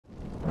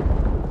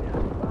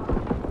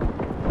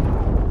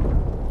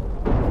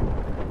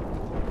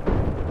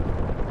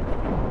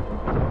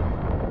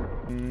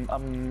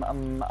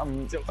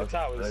Tilted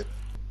Towers.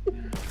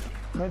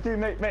 No, dude,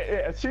 mate,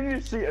 as soon as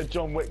you see a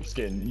John Wick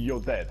skin, you're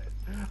dead.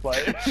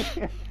 Like.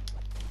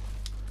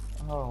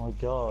 Oh my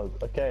god.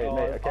 Okay,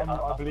 mate. Okay,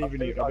 I believe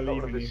in you. I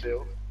believe in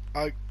you.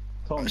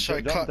 Tom, should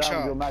I jump clutch down with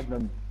up? your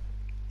Magnum.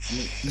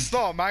 It's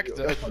not a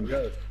Magnum. Tom,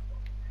 go.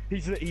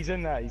 He's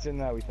in there. He's in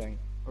there. We think,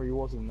 or he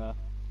was in there.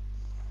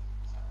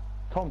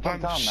 Tom, jump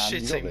I'm down, man.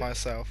 shitting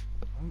myself.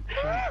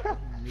 You're gonna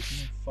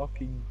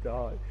fucking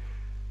die.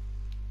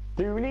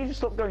 Dude, we need to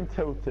stop going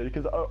tilted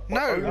because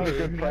only the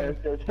good players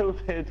go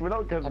tilted. We're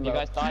not good enough. Have you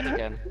guys died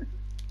again?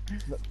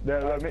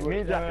 No, me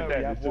and Jack are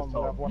dead. It's just We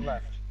Tom. have one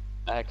left.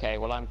 Okay,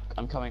 well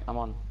I'm coming. I'm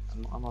on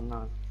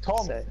now.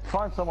 Tom,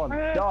 find someone.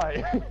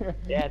 Die.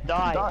 Yeah,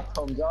 die. Die,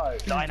 Tom. Die.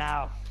 Die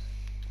now.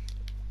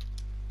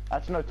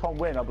 Actually, no, Tom,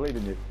 win. I believe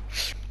in you.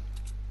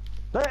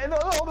 There, no,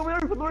 the roof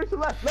to the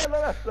left.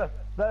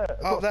 There.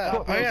 Oh, there.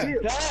 Oh, yeah.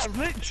 There,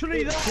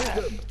 literally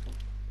there.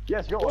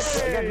 Yes, got one.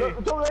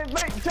 Again, Tom,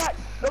 mate, Jack.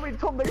 No, wait,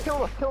 Tom, they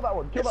kill us. Kill that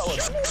one. Kill that one.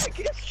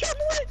 It's John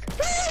Wick.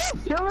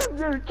 Kill him,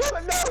 dude. Kill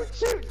him. No,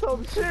 shoot,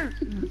 Tom. Shoot.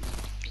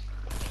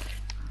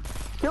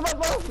 Kill that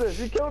bastard.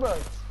 You killed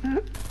us.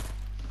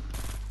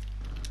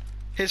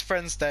 His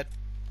friend's dead.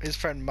 His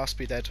friend must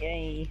be dead.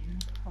 Yay.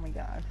 Oh my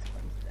god.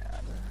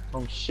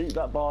 Tom, shoot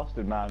that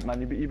bastard, man.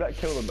 Man, you better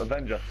kill them.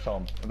 Avenge us,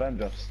 Tom.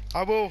 Avenge us.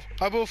 I will,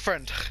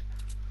 friend.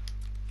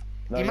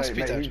 No, He must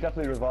be dead. He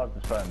definitely revived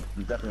his friend.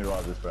 He definitely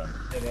revived his friend.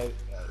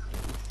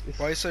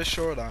 Why are you so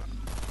sure of that?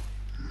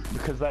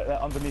 Because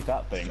they're underneath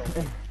that thing.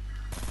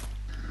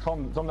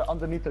 Tom, they're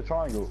underneath the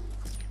triangle.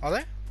 Are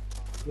they?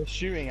 They're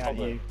shooting at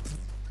you.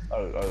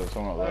 Oh, there's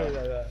someone up there.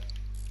 there.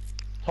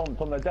 Tom,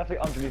 they're definitely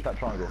underneath that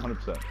triangle,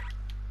 100%.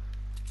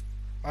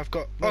 I've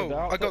got. No,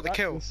 Oh, I got the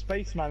kill. The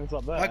spaceman's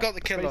up there. I got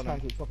the kill on him.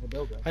 Spaceman's at the top of the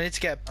building. I need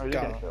to get a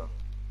gun.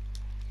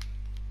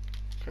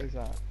 Where's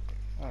that?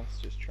 Oh, it's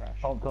just trash.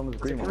 Tom's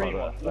green one Green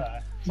right one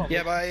there. there.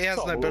 Yeah, but he has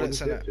no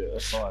bullets in it.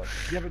 That's fine.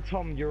 Yeah, but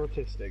Tom, you're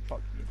autistic.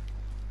 Fuck you.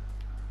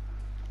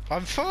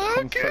 I'm Tom's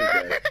fucking.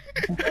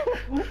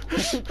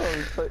 so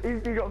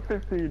gay. He's got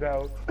 15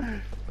 now.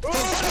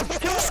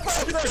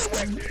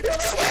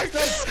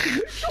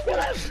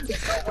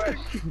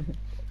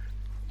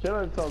 Kill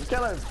him, Tom,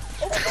 kill him!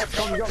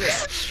 Tom, you got me.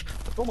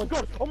 Oh my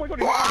god! Oh my god!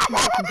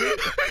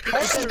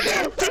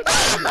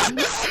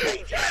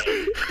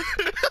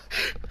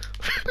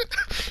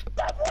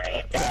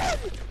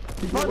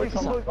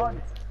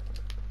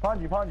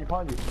 Find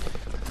you.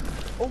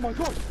 Oh my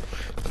god!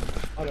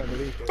 I don't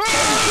believe it.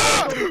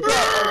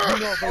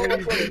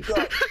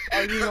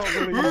 I do not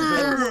believe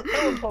it.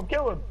 Kill him, Tom,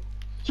 kill him!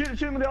 Shoot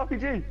him with the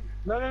RPG!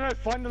 No,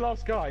 find the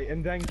last guy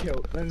and then just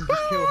kill him.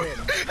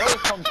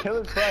 Oh, Tom,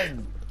 kill his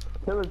friends!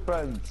 Kill his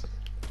friends!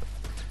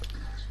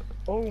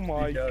 Oh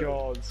my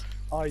god.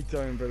 I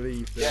don't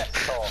believe this. Yes,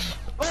 Tom!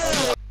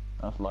 Oh.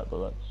 That's light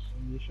bullets.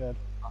 You should.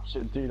 Oh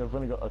shit, dude, I've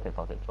only got. Okay,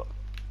 fuck it, fuck.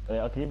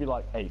 I can give you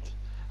like 8.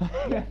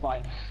 Yeah,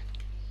 fine.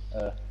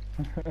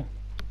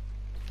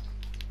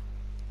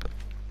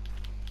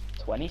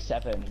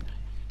 27.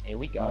 Here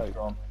we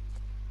go.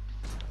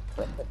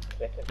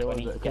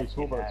 Okay,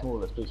 small,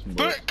 let's do some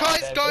But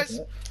guys!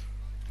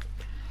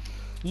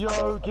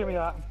 Yo, give me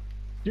that.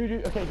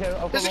 Dude, okay,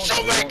 I've got It's a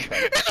John Wick!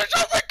 It's a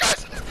John Wick,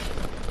 guys!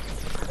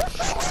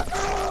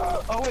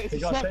 Oh wait, it's a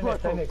sniper.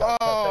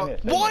 Oh,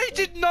 why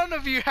did none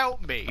of you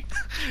help me?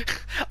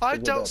 I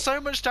dealt so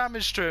much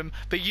damage to him,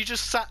 but you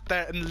just sat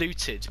there and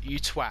looted, you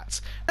twat.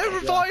 Don't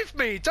revive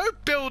me!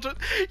 Don't build it!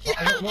 Yeah,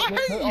 I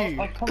hate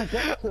you! I can't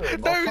get to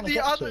him. No, the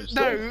other,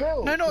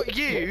 no, not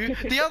you.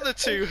 The other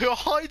two who are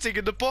hiding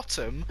in the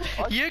bottom.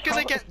 You're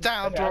gonna get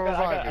downed or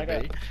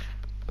reviving me.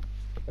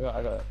 I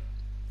got it.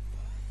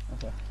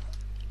 Okay.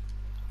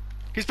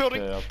 He's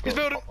building! He's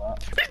building!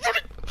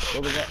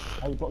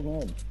 How you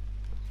blocking him?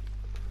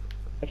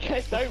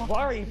 Okay, don't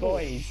worry,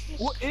 boys.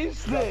 What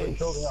is It's this?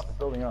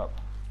 building up.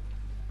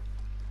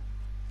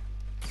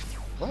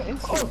 What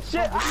is Oh this?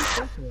 shit!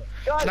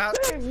 Guys, Now-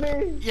 save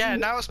me! Yeah,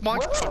 now it's my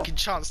Where? fucking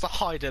chance to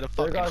hide in a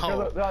fucking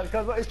hole. Guys,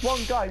 it's one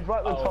guy, he's right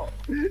at the top.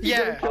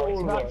 Yeah,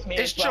 That's me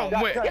it's as well.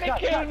 John Wick. Jack,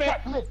 kill me.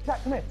 Jack, come here.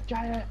 Jack, come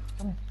here.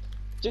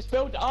 Just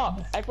build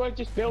up. Everyone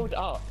just build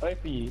up. Both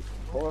of you.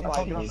 Or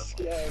revive you.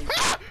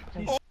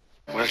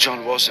 Well,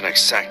 John wasn't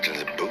exactly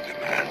the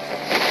boogeyman.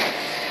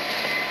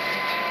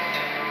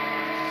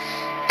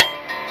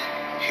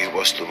 He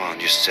was the one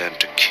you sent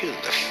to kill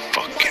the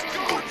fucking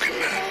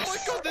boogeyman. Oh my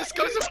god, this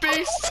guy's a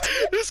beast!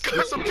 This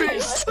guy's a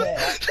beast!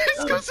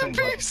 This guy's a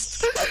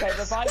beast! Okay,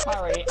 revive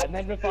Harry and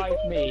then revive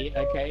me,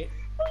 okay?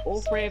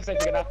 All three of us are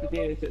gonna have to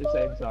do this at the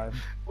same time.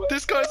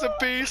 This guy's a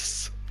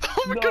beast!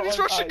 Oh my god, he's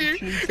rushing you!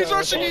 He's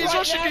rushing you! He's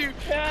rushing you!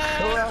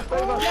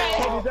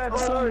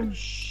 Oh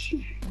shit!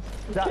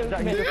 Jack, you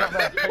look up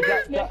there. Hey,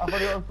 Jack, I've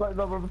only got a certain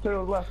number of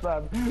materials left,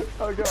 man.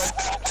 Oh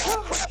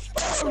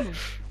god.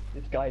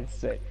 This guy's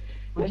sick.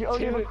 Would you only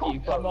Two have a of you,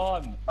 come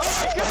on!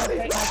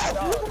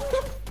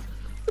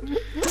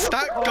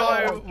 That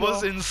guy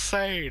was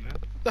insane!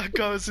 That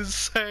guy was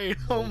insane!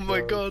 Oh my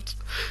god!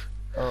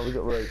 Oh, we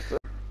got raped.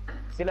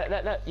 See,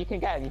 look, you can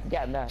get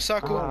him there.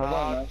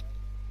 Circle.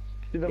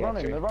 Dude, they're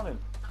running.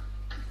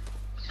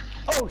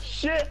 Oh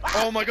shit!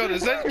 Oh my god,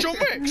 is that John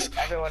Wicks?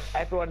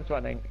 Everyone's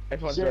running.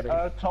 Everyone's Shit,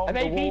 running. Tom, And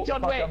they beat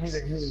John fuck, I'm Wicks.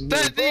 healing.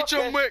 They're the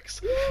John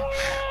Wicks!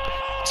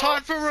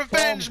 Time for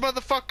revenge,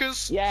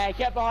 motherfuckers! Yeah,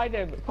 get behind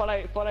him.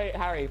 Follow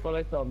Harry.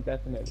 Follow Tom,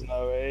 definitely.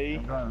 Zoe.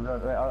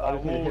 I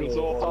just need to Walls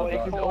heal. off. Oh,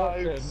 this is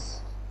awesome.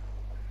 Close.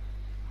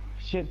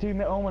 Shit, dude,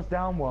 they're almost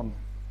down one.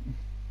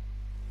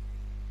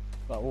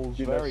 That wall's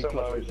Dude, very there's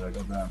so much close. there,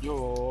 goddamn.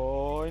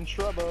 You're in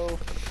trouble.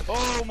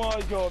 Oh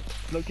my god.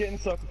 No, get in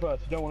the circle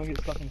first. You don't want to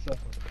get stuck in the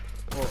circle.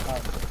 Or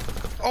out.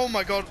 Oh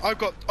my god, I've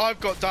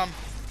got done.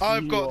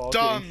 I've You got are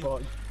done. getting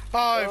fucked.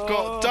 I've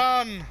got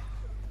done.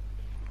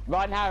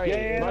 Run, Harry.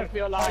 Yeah, Run for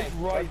your life.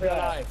 Hide right Run for your there.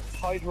 life.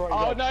 Hide right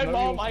Oh there. no,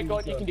 Mom! one My can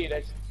God, do you can that. do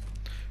this.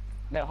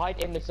 No, hide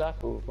in the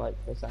circle, like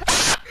for a second.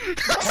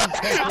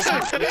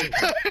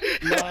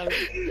 No.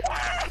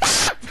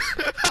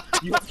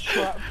 You got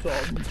trapped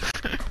on.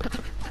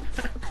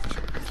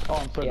 Oh,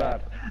 I'm so Yeah.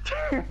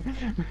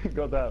 bad.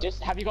 Got that.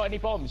 Just have you got any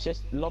bombs?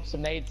 Just lob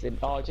some nades in.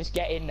 Oh, just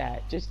get in there.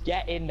 Just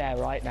get in there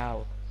right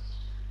now.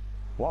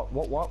 What?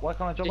 Why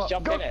can't I jump Just up?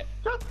 jump Go. in it.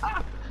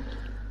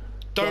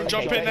 Don't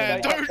jump in there.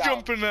 Don't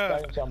jump in there.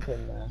 Don't jump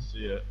in there.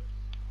 See it.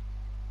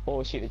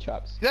 Or shoot the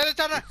traps. There,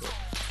 there, there.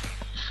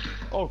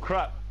 Oh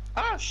crap.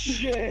 Ah,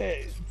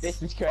 shit.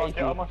 This is crazy.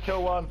 Okay, I must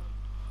kill one.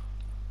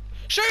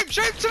 Shoot him,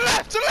 shoot him to the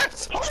left, to the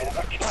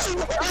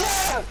left.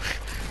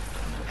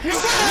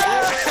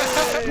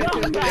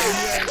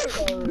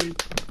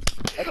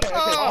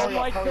 Oh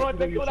my God!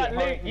 Look at all that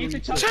loot. You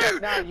can touch Two.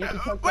 that now. You can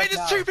touch Wait,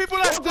 that there's now. 2 people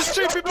left. There's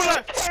 2 people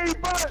left.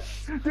 1K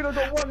bullets! Dude, I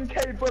got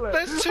 1K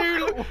bullets!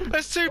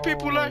 There's two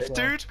people my left, God.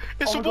 dude.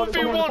 It's a Oh my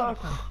God,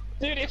 1v1.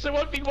 Dude, it's a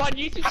 1v1.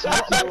 You can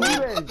touch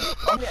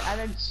it. And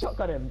then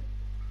shotgun him.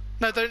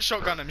 No, don't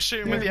shotgun him.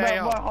 Shoot him with the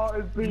Man, my AR. heart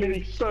is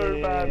beating so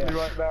badly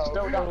right now.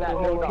 Build up there.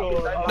 Oh, Build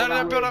up. God. No,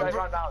 no, build up. Don't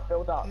run out.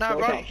 Build up. No,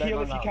 Build run. up, don't Heal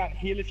run if you out. can.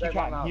 Heal if you Don't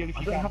run can. out. Heal if I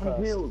you don't can have any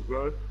first. heals,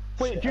 bro.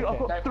 Wait, dude, I've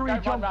got Don't 3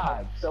 run jump out.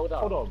 pads. Build up.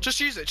 Hold on. Just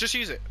use it. Just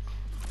use it.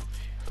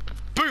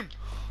 Boom.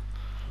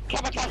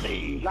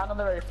 Land on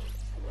the roof.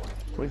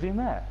 Was he in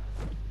there?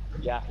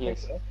 Yeah, he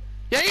is.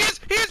 Yeah, he is.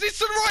 He is. He's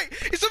to the right.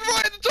 He's to the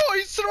right at the door.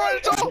 He's to the right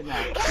at the door.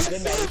 He's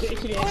in there. He's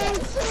literally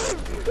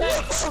in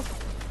there.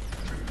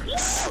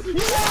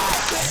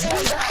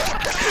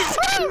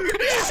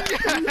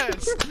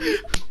 Yes.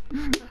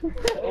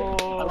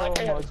 Oh, I like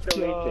how my you're still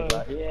eating. God.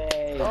 Like,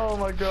 yay. Oh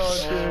my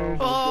god, dude.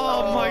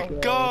 Oh my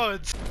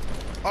god.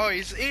 Oh,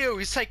 he's ew.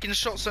 He's taking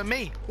shots at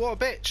me. What a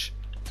bitch.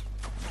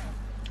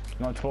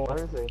 Not 4.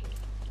 Where is he?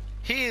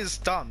 He is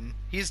done.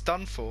 He's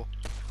done for.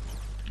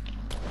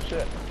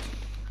 Shit.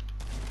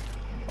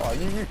 Oh,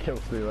 you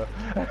killed Steeler.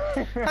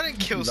 I didn't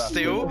kill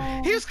Steel.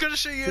 He was gonna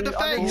shoot you in the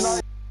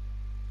face.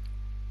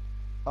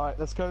 Alright,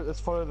 let's go. Let's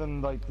follow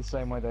them like the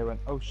same way they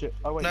went. Oh shit.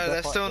 Oh wait. No,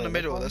 they're still in the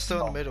middle. They're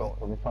still in the middle.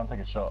 We're trying to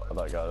take a shot at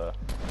that guy there.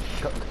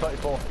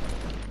 34.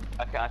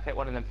 Okay, I picked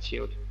one of them for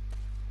shield.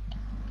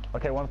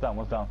 Okay, one's down,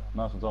 Nice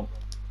one, Tom.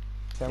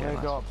 Okay, I'm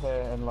gonna go up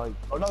here and like.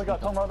 Oh, another guy,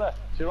 Tom, right there.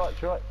 To your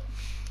right.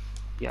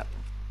 Yeah.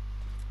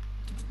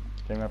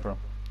 Came there for him.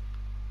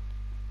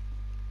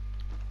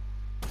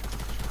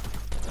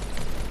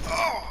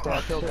 Yeah,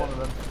 I killed one of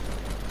them.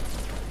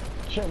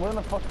 Shit, where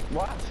the fuck?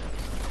 What?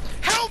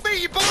 Help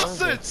me, you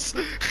bastards!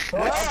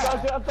 I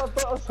thought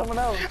that was someone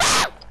else.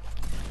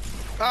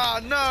 Ah,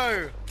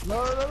 no!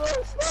 No,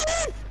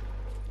 stop!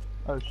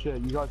 Oh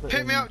shit, you guys are.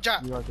 Pick me up,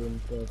 Jack. You guys are in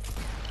third.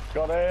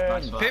 Got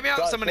him! Pick me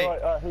up, somebody. Right,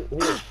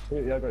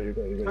 yeah, I got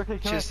you. Okay,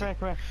 come Cheers. here.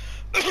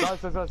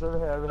 Guys,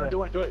 over here.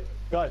 Do it.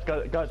 Guys,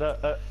 I've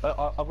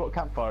got a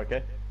campfire,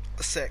 okay?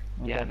 Sick.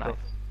 Yeah, nice.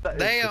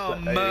 They are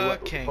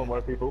murking. Where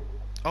are people?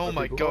 Oh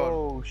my god.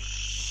 Oh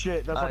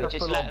shit, that's like a just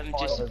full let on them-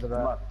 fight just- over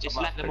there. Just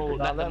let them all,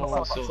 Nah, let them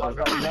all sort of.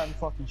 Let them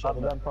fuck each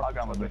other. Let them fuck I'll each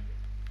go with other. me.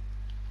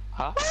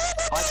 Huh?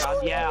 High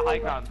ground? Yeah, high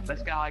ground.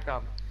 Let's go high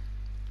ground.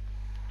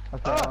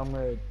 Okay, I'm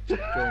gonna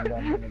join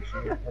them.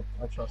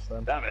 I trust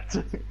them. Damn it!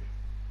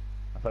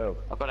 I failed.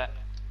 I've got it.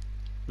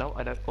 No,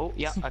 I don't. Oh,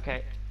 yeah,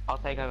 okay. I'll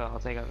take over.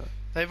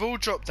 They've all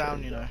dropped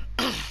down, you know.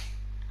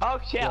 Oh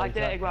shit, I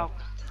did it well.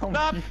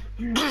 No!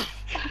 This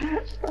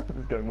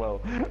is going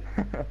well.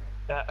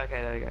 Okay,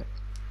 there we go.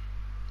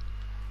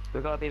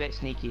 We've got to be a bit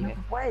sneaky here.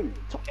 Wait!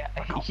 Yeah,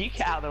 you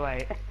get out of the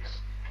way.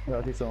 No,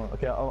 I think someone.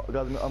 Okay,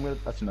 guys, I'm gonna.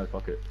 Actually, no,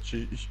 fuck it.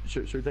 Should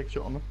we take a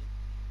shot on them?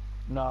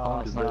 No,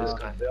 Because no.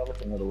 they are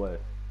looking the other way.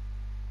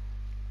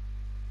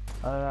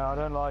 I don't know, I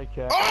don't like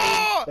it.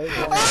 Oh!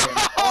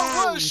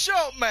 Oh, what a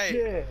shot, mate!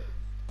 Shit.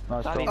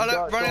 Nice Daddy. shot. Oh,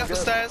 look, Guys, running go up the on,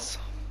 stairs.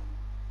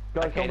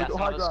 Guys, Okay, that's come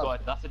high another ground. squad.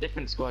 That's a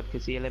different squad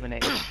because he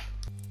eliminated.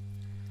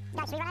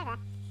 No, should we run over?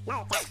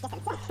 No, that's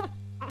different.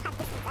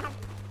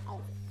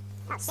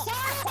 Oh shit!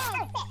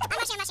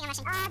 I'm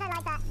rushing. Oh, I don't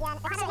like that. Yeah,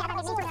 I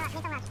don't need to rush.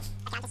 Okay,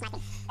 I'm just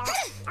sniping. Oh,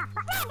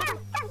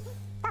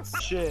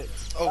 fuck! Shit.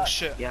 Oh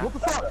shit. Yeah. What the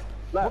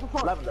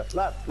fuck?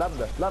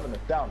 Lavender,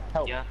 down,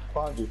 help. Yeah.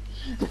 Behind you.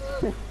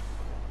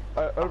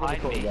 Over the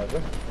Behind corner, me. guys.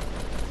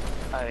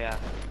 Oh yeah.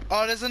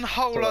 Oh, there's a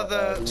whole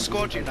other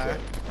squad, you know.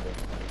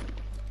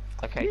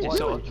 Okay, just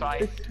sort of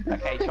try.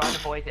 Okay, try and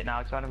avoid it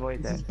now. Try and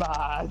avoid This is it.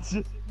 bad.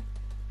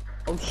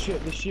 Oh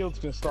shit, the shield's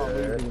gonna start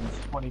moving in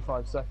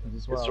 25 seconds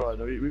as well. That's right,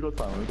 no, we got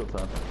time, we got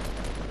time.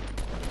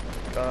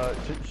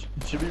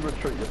 Should we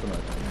retreat, yes or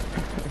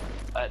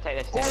no? Take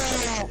this.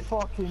 Oh,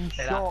 fucking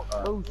Take shot.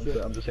 that. Oh shit.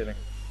 I'm just hitting.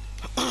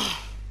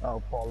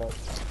 Oh,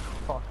 bollocks.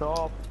 Fuck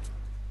off.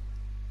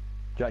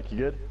 Jack, you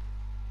good?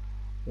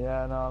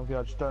 Yeah, no, I'm good.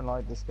 I just don't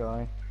like this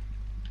guy.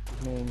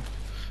 I mean...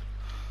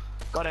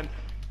 Got him.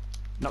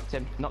 Knocked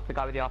him. Knocked the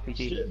guy with the RPG.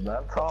 Shit,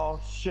 man. Oh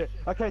shit.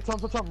 Okay, Tom,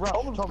 rush. I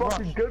was Tom,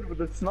 fucking rush. good with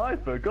the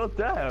sniper, god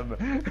damn!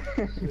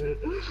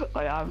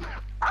 I am.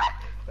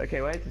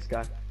 Okay, where's this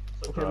guy?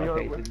 Okay, we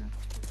Okay, got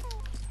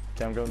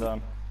Okay, I'm going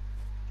down.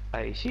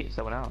 hey, shoot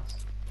someone else.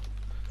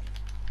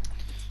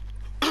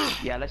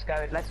 Yeah, let's go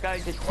and just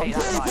take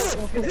that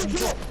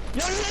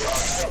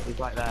fight. He's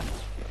right there.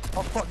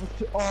 Oh fuck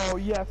this. Oh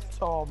yes,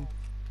 Tom.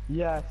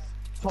 Yes.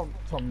 Tom,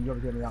 you gotta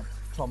get me up.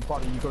 Tom,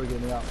 buddy, you gotta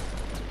get me up.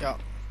 Yeah.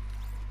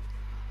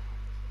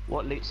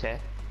 What loot's here?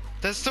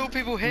 There's still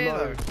people here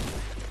though.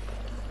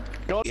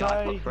 God Yeah,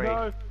 I've got sake, three.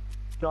 no.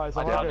 Guys,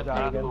 I'm I gonna go found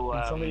down a again.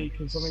 purple,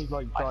 Can somebody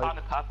like I die? found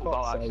a purple bolt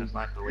God's action sake.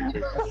 sniper, which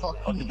is... I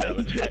fucking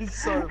hate this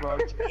so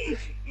much.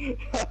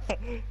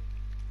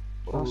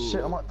 Oh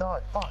shit, I might die,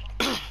 fuck.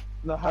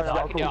 No, Harry, I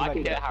I'll can call do it, you I can do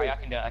it, next. Harry, I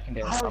can do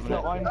it. Harry, no,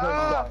 I'm going to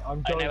die.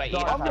 I'm I going know to what you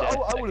die. have to do.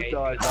 I would've Okay.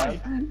 died,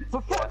 man.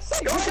 For fuck's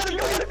sake, you're gonna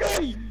go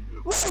to me!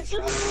 What did you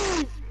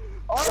mean?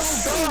 I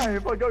will die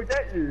if I go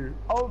get you!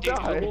 I'll Dude,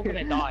 die! we're all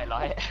gonna die,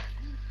 like...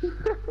 Tom,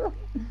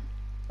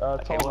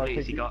 what I loot think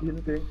has he got? Can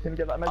you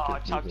get that Oh,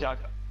 medkit? chug.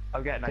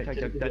 I'm getting that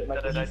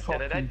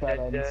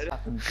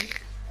chug.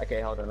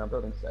 Okay, hold on, I'm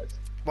building stairs.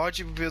 Why'd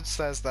you build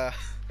stairs there?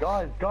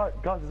 Guys, there's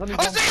only I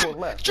one see squad him!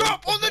 left.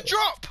 Drop on the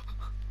drop!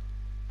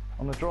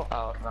 On the drop.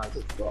 Oh, nice.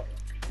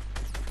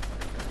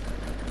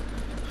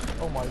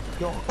 Oh my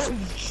god,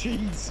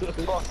 Jesus.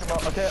 Fuck him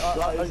up. Okay,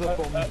 That is a I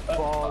hit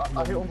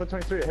bombardment. one for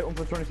 23, I hit one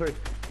for 23.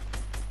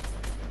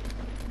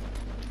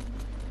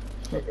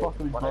 You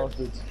fucking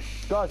bastards.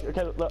 Guys,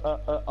 okay, look,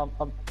 I'm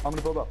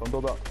gonna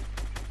build up,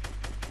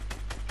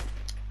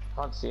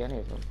 Can't see any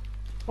of them.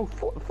 Oh,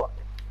 what the fuck?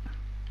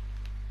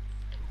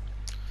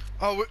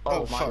 Oh, Oh,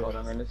 my fuck. god,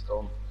 I'm in the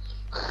storm.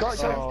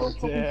 Guys, Oh, stop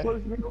fucking dear.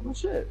 closing on the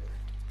shit.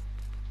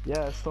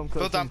 Yeah, Storm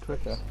Build closing down.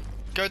 quicker.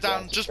 Go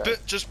down, Yeah,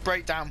 just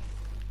break down.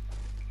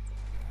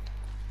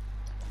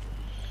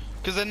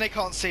 Because then they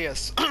can't see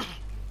us.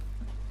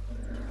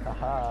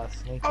 Haha,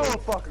 sneaky. Oh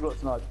fuck, I got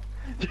sniped.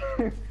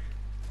 Guys,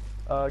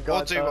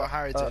 Or do what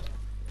Harry did.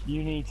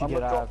 You need to I'm get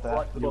gonna out of drop there.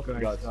 right to the You're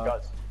bottom, going guys. to die.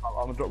 Guys, I'm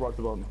gonna drop right to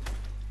the bottom.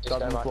 Just Guys,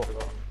 go on the right floor. to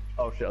the...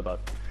 Oh shit, I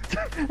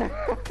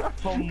died.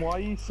 Tom, why are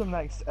you some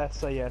next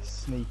SAS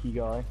sneaky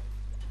guy?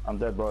 I'm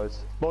dead, boys.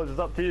 Boys, it's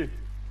up to you.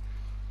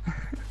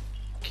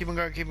 Keep on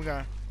going, keep on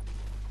going.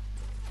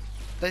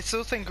 They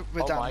still think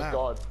we're Oh down my there.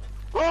 god.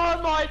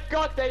 Oh my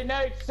god, they know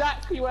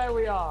exactly where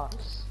we are!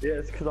 Yeah,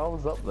 it's because I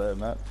was up there,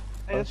 Matt.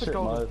 Hey, it's a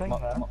golden thing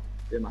there.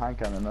 Yeah, my hand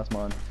cannon, that's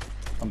mine.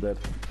 I'm dead.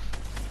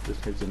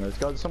 Just hits in those.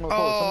 Guys, someone on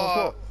the floor, someone on the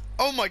floor.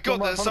 Oh my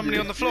god, there's somebody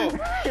on the floor.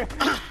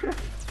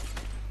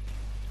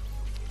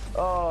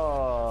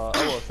 Oh,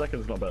 well,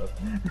 second's not bad.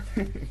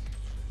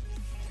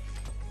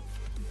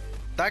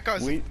 That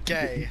guy's We-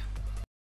 gay.